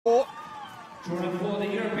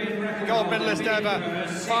Gold medalist over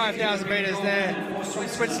 5,000 metres there from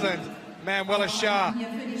Switzerland, Manuela SCHAER.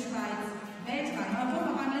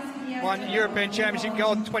 Won European Championship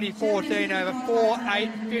gold in 2014 over 4, 8,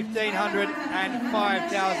 1,500 and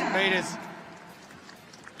 5,000 metres.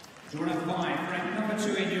 Number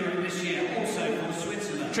 2 in Europe this year, also from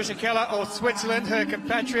Switzerland. Patricia KELLER, or Switzerland, her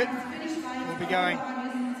compatriot, will be going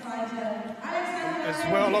as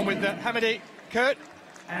well, along with Hamide Kurt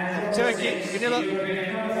from Turkey, Gunilla,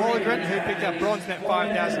 WALLENGREN, who picked up bronze in that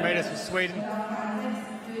 5,000 metres from Sweden,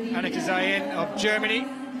 SCHAER of Germany,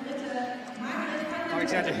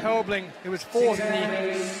 Alexandra HELBLING, who was fourth in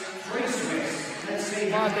the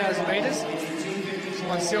 5,000 metres. She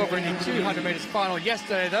won silver in the 200 metres final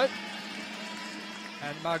yesterday, though.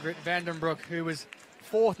 And Margriet van den Broek, who was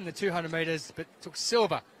fourth in the 200 metres, but took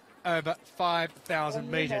silver over 5,000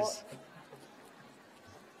 metres.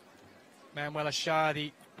 Manuela SCHAER,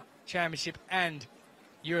 the championship and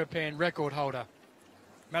European record holder.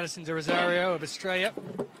 Madison de Rosario of Australia,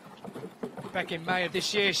 back in May of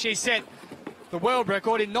this year, she set the world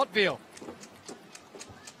record in Knotville.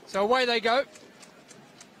 So away they go.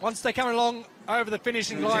 Once they come along over the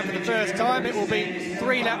finishing line for the first time, it will be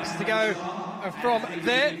 3 laps to go from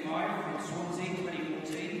there.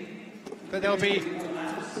 But they'll be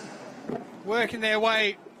working their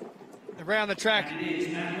way around the track,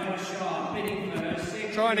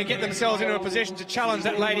 trying to get themselves into a position to challenge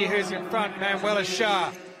that lady who's in front, Manuela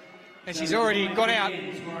SCHAER. And she's already got out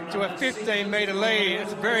to a 15-metre lead.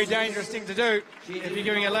 It's a very dangerous thing to do if you're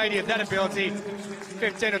giving a lady of that ability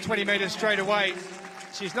 15 or 20 metres straight away.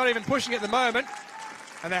 She's not even pushing at the moment,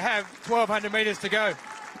 and they have 1,200 metres to go.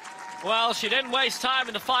 Well, she didn't waste time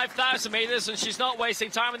in the 5,000 metres, and she's not wasting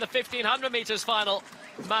time in the 1,500 metres final.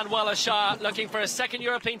 Manuela SCHAER looking for a second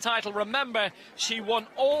European title. Remember, she won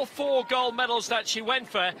all 4 gold medals that she went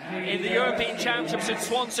for in the European Championships in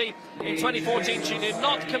Swansea in 2014. She did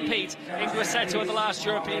not compete in Grosseto at the last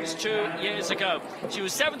Europeans 2 years ago. She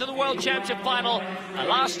was 7th in the World Championship final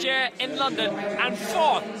last year in London, and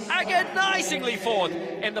 4th, agonizingly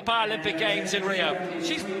 4th, in the Paralympic Games in Rio.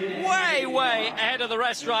 She's way, way ahead of the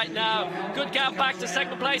rest right now. Good gap back to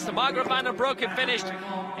second place. The Margriet van den Broek had finished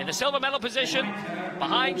in the silver medal position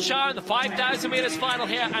behind SCHAER in the 5,000 metres final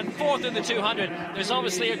here, and 4th in the 200. There's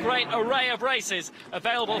obviously a great array of races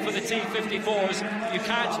available for the T54s. You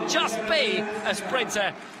can't just be a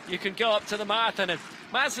sprinter, you can go up to the marathon. And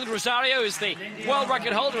Madison Rosario is the world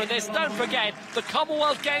record holder in this. Don't forget, the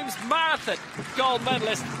Commonwealth Games marathon gold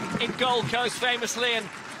medalist in Gold Coast famously, and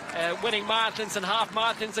winning marathons and half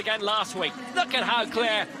marathons again last week. Look at how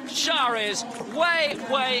clear SCHAER is. Way,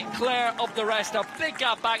 way clear of the rest. A big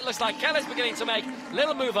gap back. Looks like Keller's beginning to make a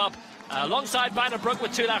little move up alongside van den Broek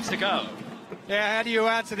with 2 laps to go. Yeah, how do you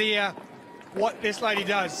answer the what this lady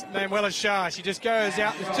does, Manuela SCHAER? She just goes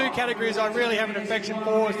out. There's 2 categories I really have an affection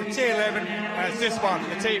for, is the T11 as this one,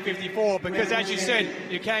 the T54, because as you said,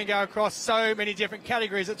 you can go across so many different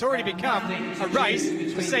categories. It's already become a race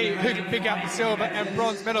to see who can pick up the silver and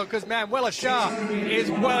bronze medal, because Manuela SCHAER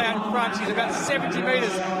is well out in front. She's about 70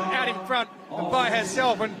 metres out in front by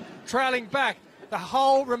herself, and trailing back the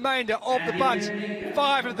whole remainder of the bunch.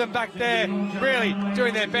 5 of them back there really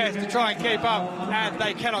doing their best to try and keep up, and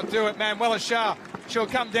they cannot do it. Manuela SCHAER, she'll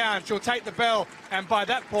come down, she'll take the bell, and by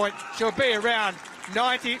that point she'll be around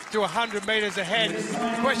 90 to 100 metres ahead.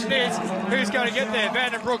 The question is, who's going to get there?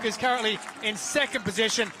 Van den Broek is currently in 2nd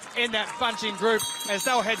position in that bunching group, as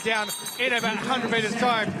they'll head down in about 100 metres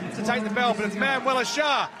time to take the bell. But it's Manuela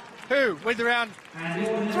SCHAER who, with around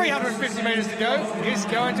 350 metres to go, is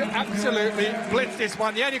going to absolutely blitz this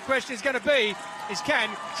one. The only question is going to be, is can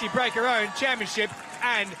she break her own championship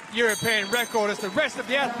and European record as the rest of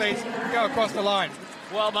the athletes go across the line?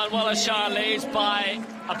 Well, Manuela SCHAER leads by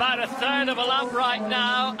about 1/3 of a lap right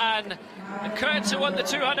now, and Kurt, who won the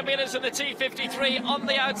 200 metres in the T53 on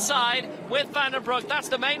the outside with Van den Broek. That's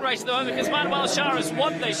the main race at the moment, because Manuela SCHAER has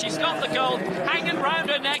won this. She's got the gold hanging round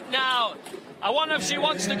her neck now. I wonder if she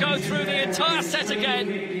wants to go through the entire set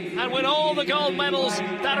again and win all the gold medals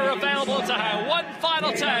that are available to her. One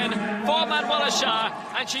final turn for Manuela SCHAER,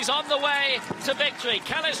 and she's on the way to victory.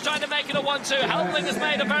 Keller's trying to make it a 1-2. HELBLING has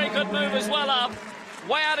made a very good move as well up.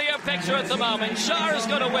 Way out of your picture at the moment. SCHAER is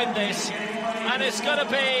going to win this, and it's going to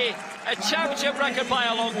be a championship record by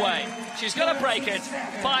a long way. She's going to break it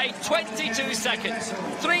by 22 seconds.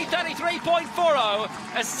 3:33.40,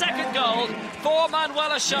 a second gold for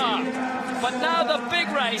Manuela SCHAER. But now the big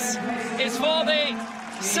race is for the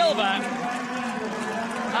silver,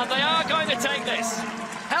 and they are going to take this.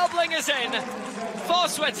 HELBLING is in for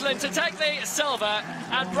Switzerland to take the silver,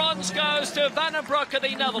 and bronze goes to Van den Broek of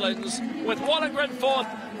the Netherlands, with WALLENGREN 4th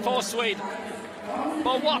for Sweden.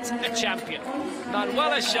 But what a champion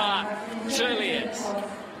Manuela SCHAER truly is.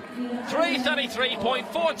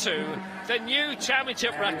 3:33.42, the new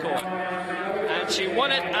championship record. And she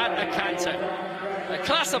won it at a canter, a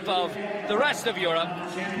class above the rest of Europe.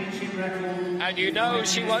 And you know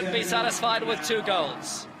she won't be satisfied with 2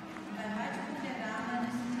 golds.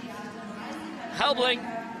 HELBLING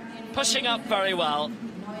pushing up very well.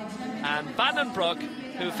 And BROEK,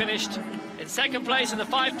 who finished in 2nd place in the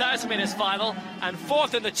 5,000 metres final and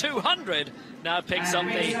 4th in the 200, now picks up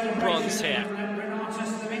the bronze here.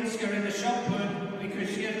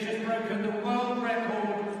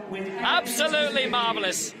 Absolutely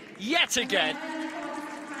marvellous, yet again.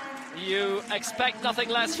 You expect nothing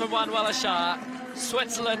less from Manuela SCHAER.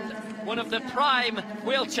 Switzerland, one of the prime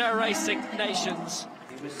wheelchair racing nations.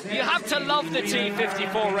 You have to love the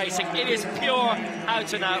T54 racing. It is pure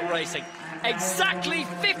out-and-out racing. Exactly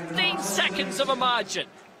 15 seconds of a margin.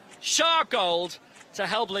 SCHAER gold to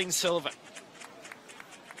HELBLING silver.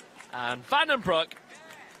 And BROEK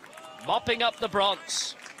mopping up the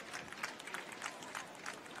bronze.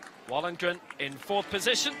 WALLENGREN in 4th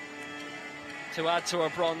position to add to her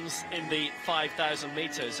bronze in the 5,000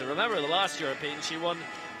 metres. And remember, the last European, she won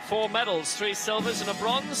 4 medals, 3 silvers and a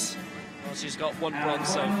bronze. Well, she's got 1 bronze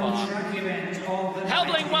so far.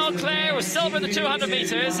 HELBLING well clear with silver in the 200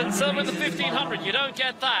 metres and silver in the 1,500. You don't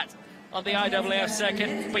get that on the IAAF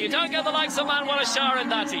circuit, but you don't get the likes of Manuela SCHAER in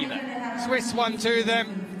that either. Swiss won 2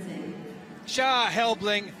 them. SCHAER,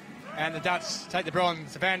 HELBLING, and the Dutch take the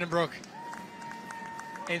bronze. BROEK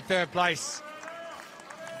in 3rd place.